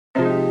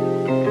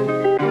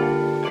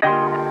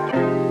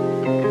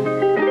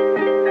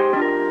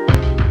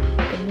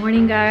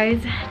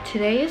guys.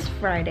 Today is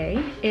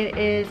Friday. It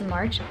is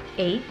March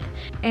 8th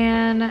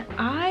and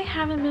I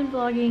haven't been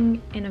vlogging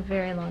in a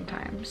very long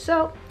time.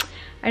 So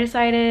I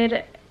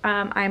decided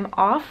I'm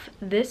off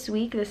this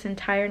week, this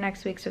entire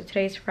next week. So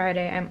today's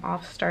Friday. I'm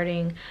off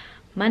starting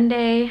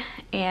Monday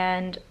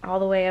and all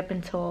the way up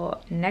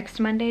until next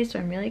Monday. So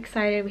I'm really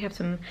excited. We have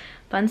some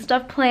fun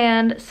stuff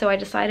planned. So I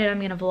decided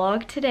I'm gonna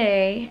vlog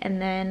today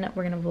and then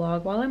we're gonna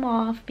vlog while I'm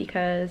off,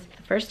 because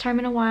the first time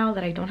in a while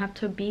that I don't have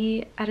to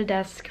be at a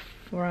desk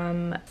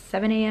from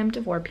 7 a.m.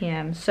 to 4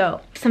 p.m.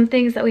 So some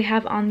things that we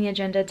have on the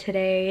agenda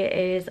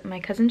today is my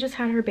cousin just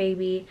had her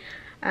baby.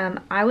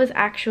 I was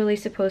actually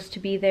supposed to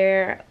be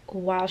there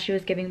while she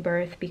was giving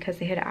birth because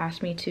they had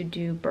asked me to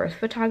do birth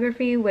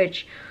photography,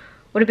 which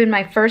would have been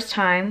my first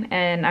time,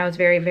 and I was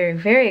very, very,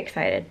 very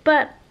excited.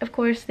 But of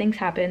course things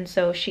happened,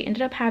 so she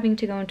ended up having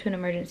to go into an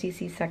emergency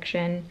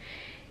C-section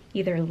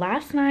either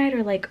last night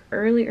or like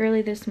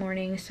early this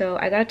morning. So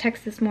I got a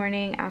text this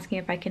morning asking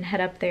if I can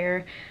head up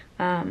there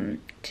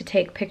to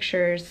take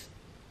pictures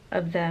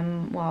of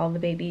them while the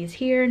baby is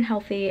here and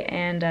healthy.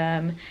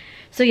 And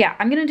so yeah,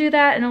 I'm gonna do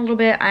that in a little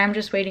bit. I'm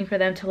just waiting for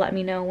them to let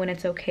me know when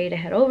it's okay to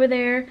head over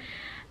there.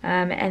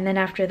 And then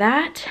after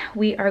that,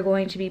 we are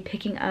going to be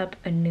picking up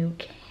a new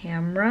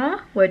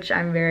camera, which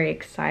I'm very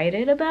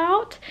excited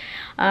about.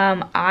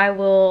 I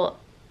will,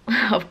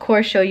 of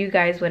course, show you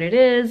guys what it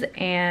is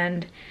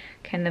and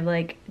kind of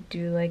like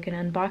do like an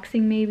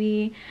unboxing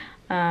maybe.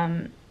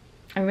 I'm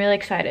really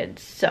excited.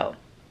 So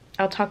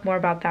I'll talk more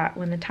about that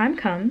when the time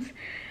comes.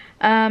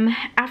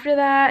 After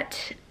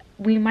that,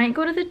 we might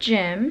go to the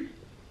gym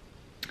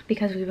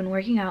because we've been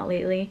working out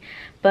lately,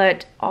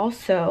 but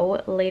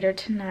also later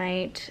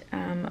tonight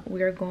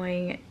we're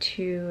going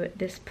to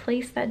this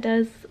place that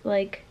does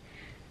like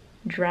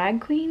drag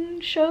queen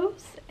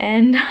shows,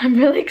 and I'm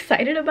really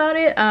excited about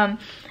it. I've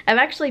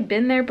actually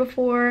been there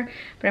before,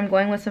 but I'm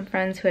going with some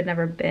friends who had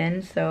never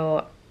been,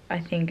 so I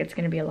think it's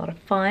gonna be a lot of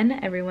fun.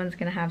 Everyone's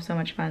gonna have so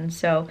much fun.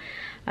 So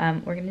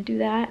we're gonna do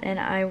that, and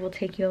I will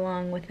take you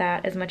along with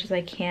that as much as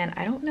I can.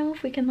 I don't know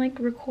if we can like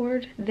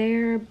record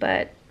there,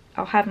 but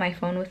I'll have my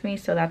phone with me,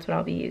 so that's what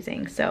I'll be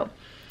using. So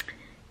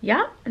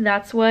yeah,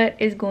 that's what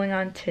is going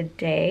on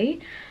today.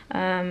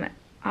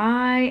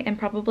 I am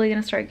probably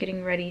gonna start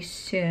getting ready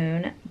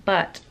soon,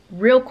 but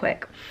real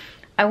quick,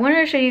 I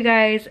wanted to show you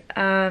guys,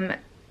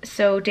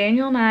 so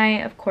Daniel and I,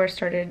 of course,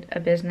 started a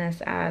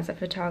business as a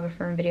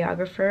photographer and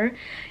videographer,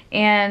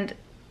 and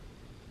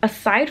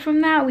aside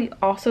from that, we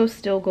also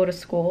still go to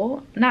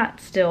school.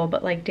 Not still,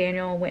 but like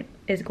Daniel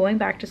is going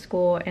back to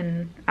school,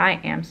 and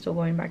I am still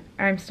going back.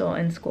 I'm still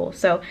in school.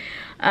 So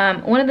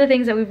one of the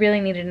things that we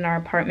really needed in our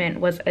apartment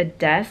was a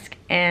desk,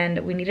 and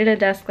we needed a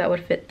desk that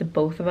would fit the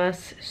both of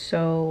us.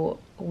 So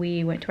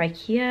we went to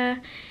IKEA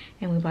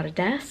and we bought a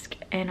desk,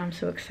 and I'm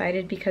so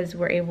excited because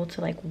we're able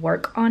to like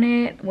work on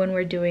it when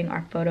we're doing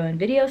our photo and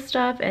video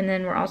stuff, and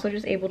then we're also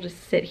just able to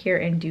sit here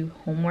and do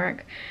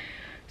homework.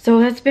 So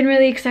that's been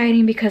really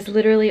exciting because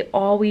literally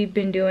all we've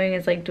been doing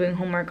is like doing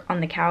homework on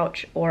the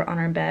couch or on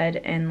our bed,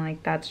 and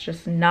like that's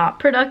just not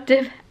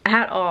productive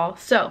at all.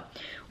 So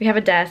we have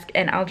a desk,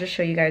 and I'll just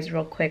show you guys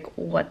real quick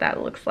what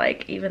that looks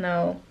like, even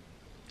though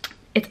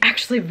it's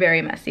actually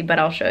very messy, but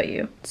I'll show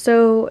you.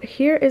 So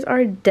here is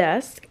our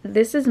desk.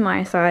 This is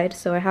my side.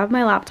 So I have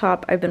my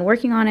laptop. I've been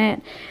working on it.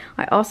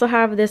 I also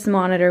have this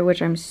monitor,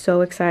 which I'm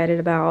so excited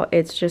about.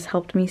 It's just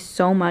helped me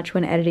so much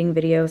when editing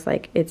videos.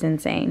 Like, it's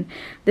insane.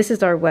 This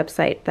is our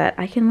website that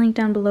I can link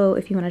down below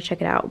if you want to check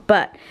it out.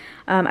 But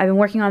I've been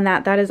working on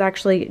that. That is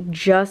actually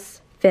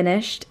just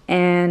finished,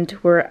 and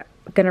we're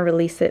gonna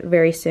release it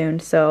very soon.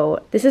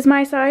 So this is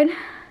my side.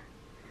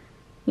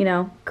 You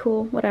know,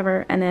 cool,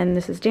 whatever. And then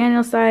this is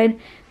Daniel's side.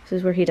 This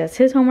is where he does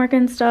his homework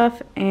and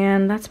stuff,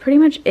 and that's pretty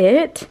much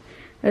it.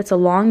 It's a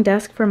long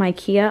desk from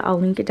IKEA. I'll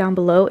link it down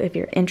below if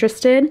you're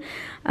interested.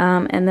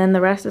 And then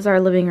the rest is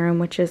our living room,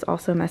 which is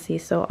also messy,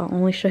 so I'll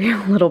only show you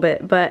a little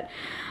bit. But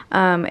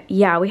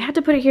yeah, we had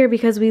to put it here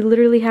because we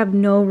literally have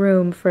no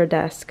room for a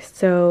desk.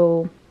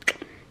 So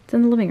it's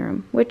in the living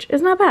room, which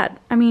is not bad.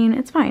 I mean,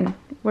 it's fine.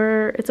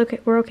 It's okay.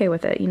 We're okay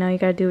with it. You know, you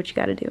gotta do what you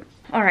gotta do.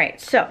 All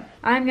right, so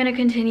I'm gonna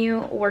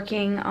continue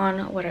working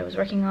on what I was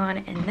working on,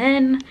 and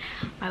then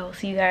I will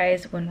see you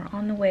guys when we're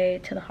on the way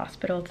to the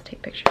hospital to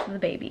take pictures of the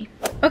baby.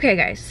 Okay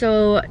guys,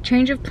 so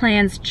change of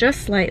plans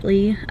just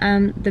slightly.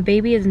 The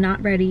baby is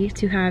not ready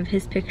to have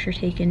his picture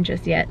taken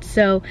just yet.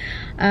 So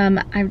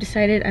I've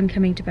decided I'm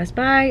coming to Best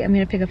Buy. I'm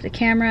gonna pick up the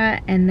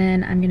camera, and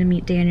then I'm gonna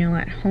meet Daniel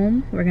at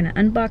home. We're gonna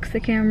unbox the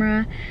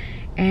camera,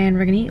 and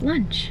we're gonna eat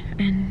lunch,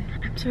 and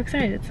I'm so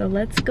excited. So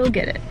let's go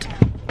get it.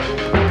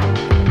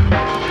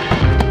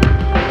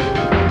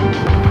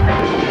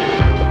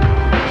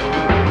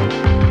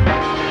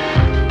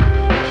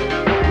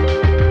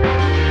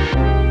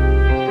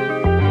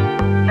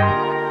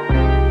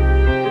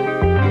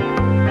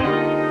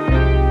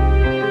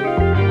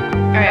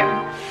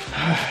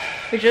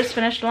 We just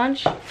finished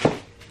lunch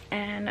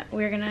and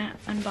we're gonna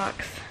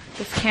unbox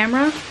this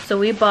camera. So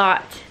we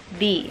bought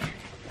the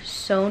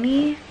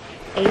Sony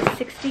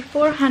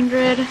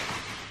A6400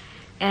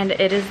 and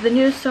it is the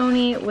new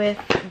Sony with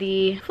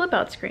the flip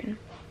out screen.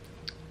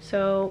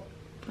 So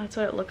that's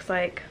what it looks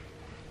like.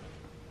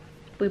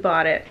 We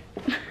bought it.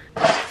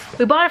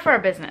 We bought it for our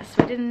business.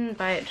 We didn't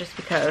buy it just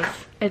because.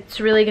 It's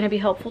really gonna be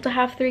helpful to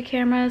have 3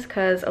 cameras,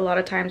 because a lot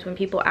of times when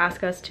people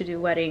ask us to do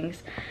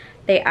weddings,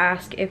 they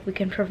ask if we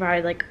can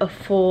provide like a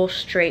full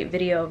straight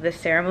video of the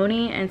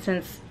ceremony, and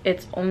since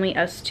it's only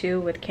us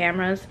 2 with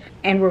cameras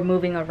and we're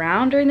moving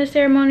around during the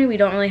ceremony, we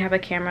don't really have a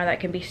camera that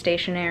can be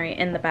stationary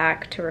in the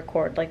back to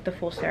record like the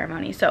full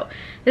ceremony. So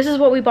this is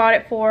what we bought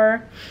it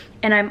for,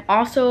 and I'm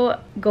also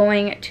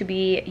going to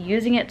be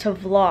using it to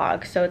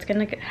vlog, so it's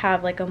gonna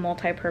have like a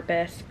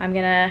multi-purpose. I'm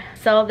gonna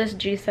sell this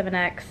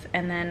G7X,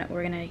 and then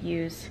we're gonna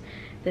use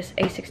this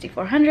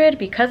A6400.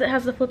 Because it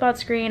has the flip out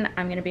screen,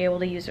 I'm gonna be able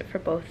to use it for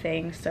both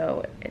things,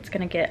 so it's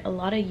gonna get a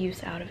lot of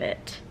use out of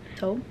it.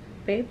 So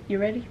babe, you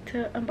ready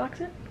to unbox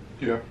it?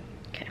 Yeah.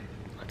 Okay,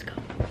 let's go.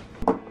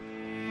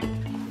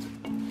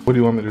 What do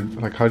you want me to,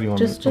 like, how do you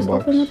want me to unbox? Just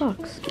open the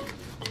box.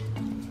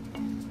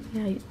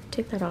 Yeah, you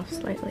take that off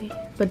slightly,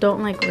 but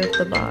don't like rip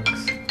the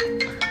box.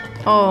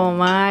 Oh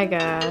my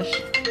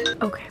gosh.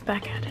 Okay,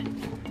 back at it.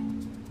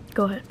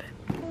 Go ahead, babe.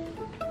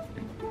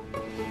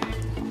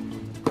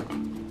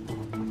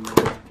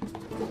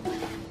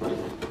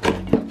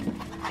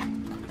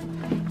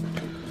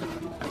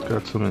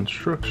 Got some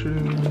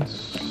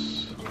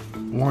instructions,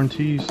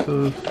 warranty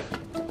stuff.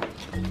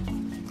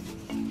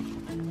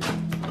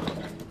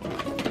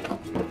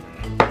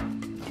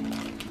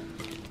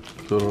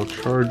 Little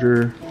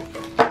charger,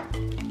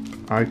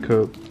 eye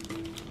cup,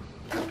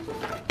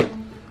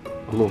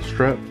 a little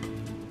strap,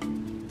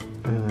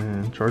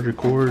 and charger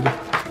cord.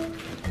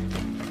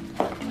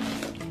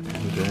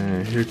 And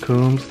then here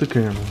comes the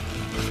camera.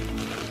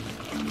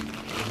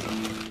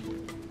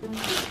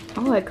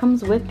 Oh, it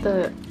comes with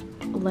the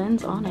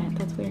lens on it.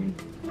 That's weird.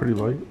 Pretty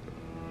light.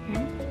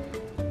 Yeah.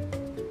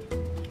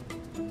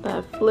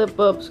 That flip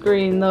up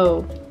screen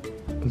though.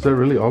 Is that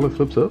really all it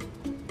flips up?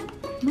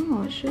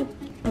 No, it should.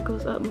 It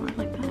goes up more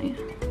like that, yeah.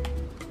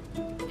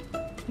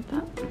 Like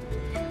that.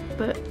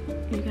 But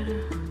you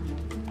gotta.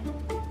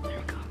 There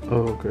we go.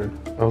 Oh, okay.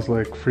 I was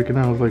like freaking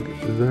out. I was like,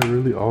 is that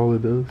really all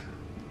it does?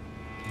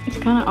 It's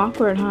kind of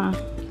awkward, huh?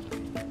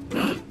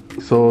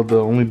 So the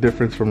only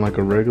difference from like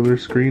a regular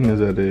screen is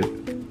that it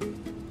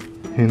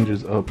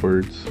hinges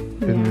upwards,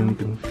 and then you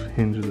can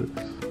hinge this.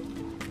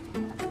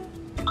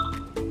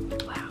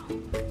 Wow,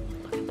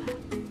 look at that.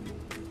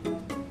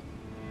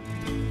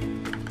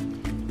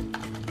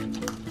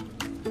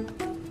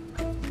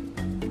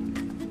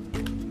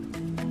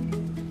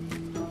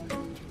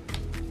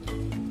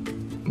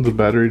 The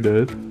battery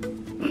dead?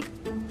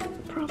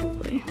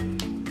 Probably.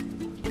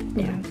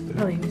 Yeah, it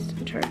probably needs to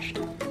be charged.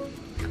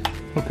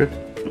 Okay.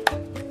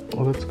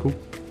 Well, that's cool.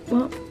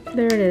 Well,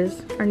 there it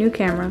is, our new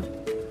camera.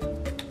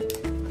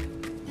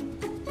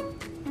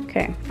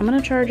 Okay, I'm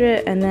gonna charge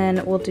it, and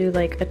then we'll do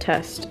like a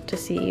test to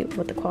see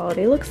what the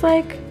quality looks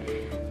like,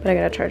 but I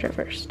gotta charge it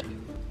first.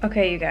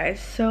 Okay, you guys,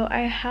 so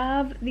I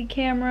have the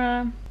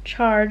camera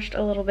charged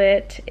a little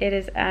bit. It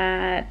is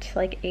at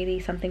like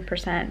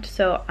 80-something%.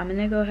 So I'm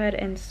gonna go ahead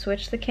and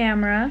switch the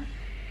camera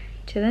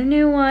to the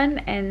new one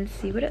and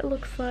see what it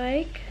looks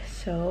like.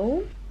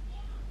 So,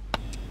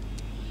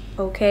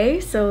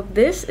 okay, so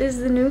this is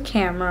the new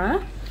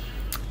camera.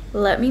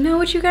 Let me know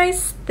what you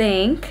guys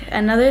think.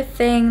 Another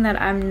thing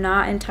that I'm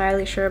not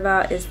entirely sure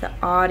about is the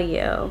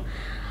audio.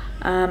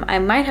 I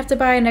might have to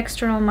buy an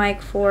external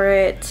mic for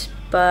it,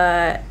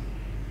 but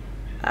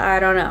I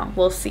don't know.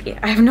 We'll see.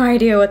 I have no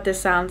idea what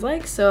this sounds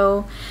like,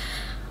 so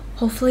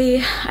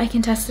hopefully I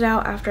can test it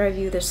out after I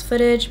view this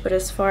footage. But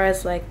as far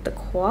as like the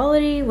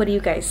quality, what do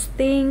you guys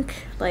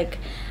think? Like,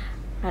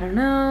 I don't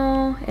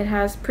know. It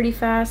has pretty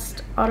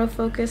fast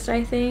autofocus,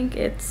 I think.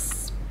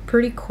 It's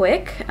pretty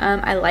quick.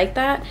 I like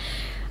that.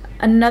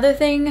 Another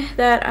thing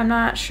that I'm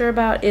not sure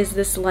about is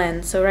this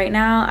lens. So right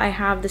now I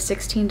have the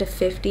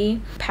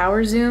 16-50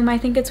 power zoom, I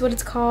think it's what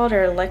it's called,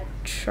 or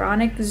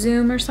electronic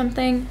zoom or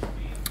something.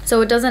 So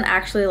it doesn't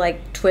actually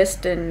like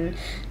twist and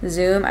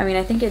zoom. I mean,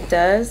 I think it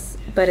does,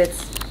 but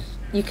it's,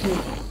 you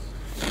can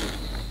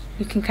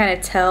kind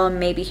of tell and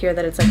maybe hear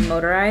that it's like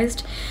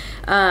motorized.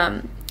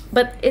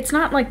 But it's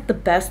not like the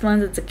best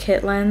lens, it's a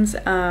kit lens.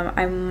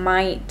 I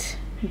might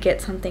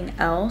get something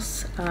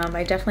else.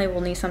 I definitely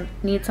will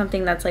need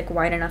something that's like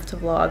wide enough to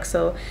vlog.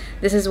 So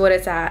this is what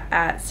it's at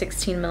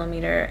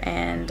 16mm,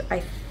 and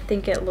I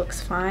think it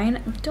looks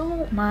fine.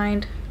 Don't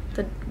mind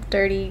the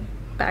dirty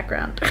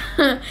background.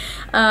 But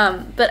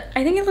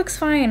I think it looks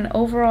fine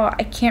overall.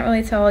 I can't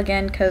really tell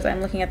again because I'm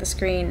looking at the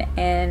screen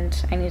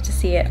and I need to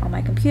see it on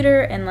my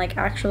computer and like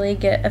actually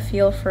get a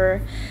feel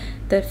for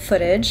the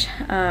footage.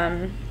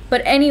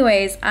 But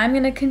anyways, I'm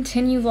gonna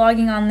continue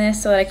vlogging on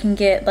this so that I can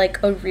get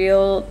like a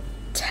real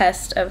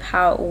test of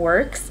how it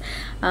works.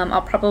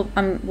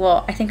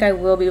 Well, I think I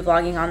will be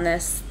vlogging on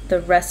this the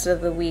rest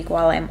of the week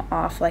while I'm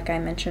off, like I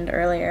mentioned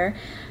earlier.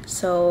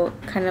 So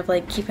kind of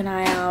like keep an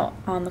eye out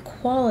on the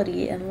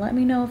quality and let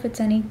me know if it's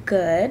any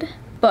good.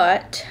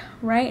 But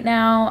right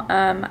now,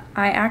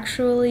 I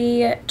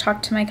actually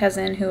talked to my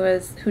cousin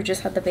who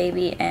just had the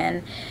baby,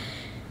 and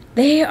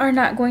they are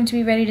not going to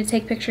be ready to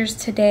take pictures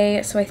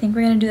today, so I think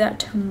we're gonna do that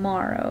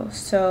tomorrow.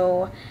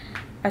 So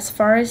as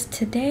far as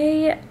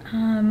today,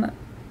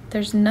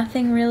 there's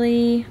nothing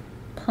really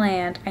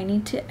planned. I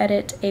need to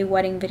edit a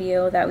wedding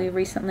video that we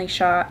recently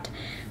shot,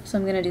 so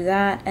I'm gonna do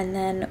that, and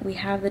then we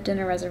have the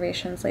dinner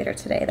reservations later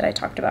today that I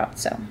talked about.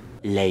 So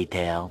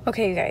later.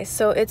 Okay, you guys,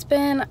 so it's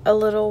been a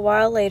little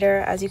while later.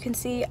 As you can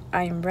see,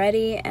 I'm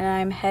ready and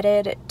I'm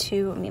headed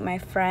to meet my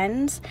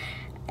friends,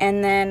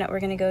 and then we're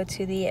gonna go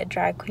to the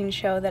drag queen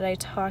show that I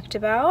talked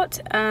about.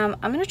 I'm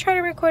gonna try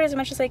to record as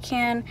much as I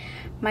can.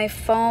 My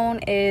phone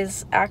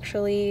is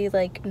actually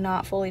like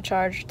not fully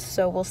charged,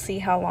 so we'll see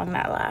how long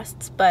that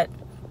lasts. But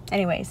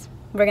anyways,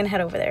 we're gonna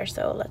head over there,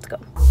 so let's go.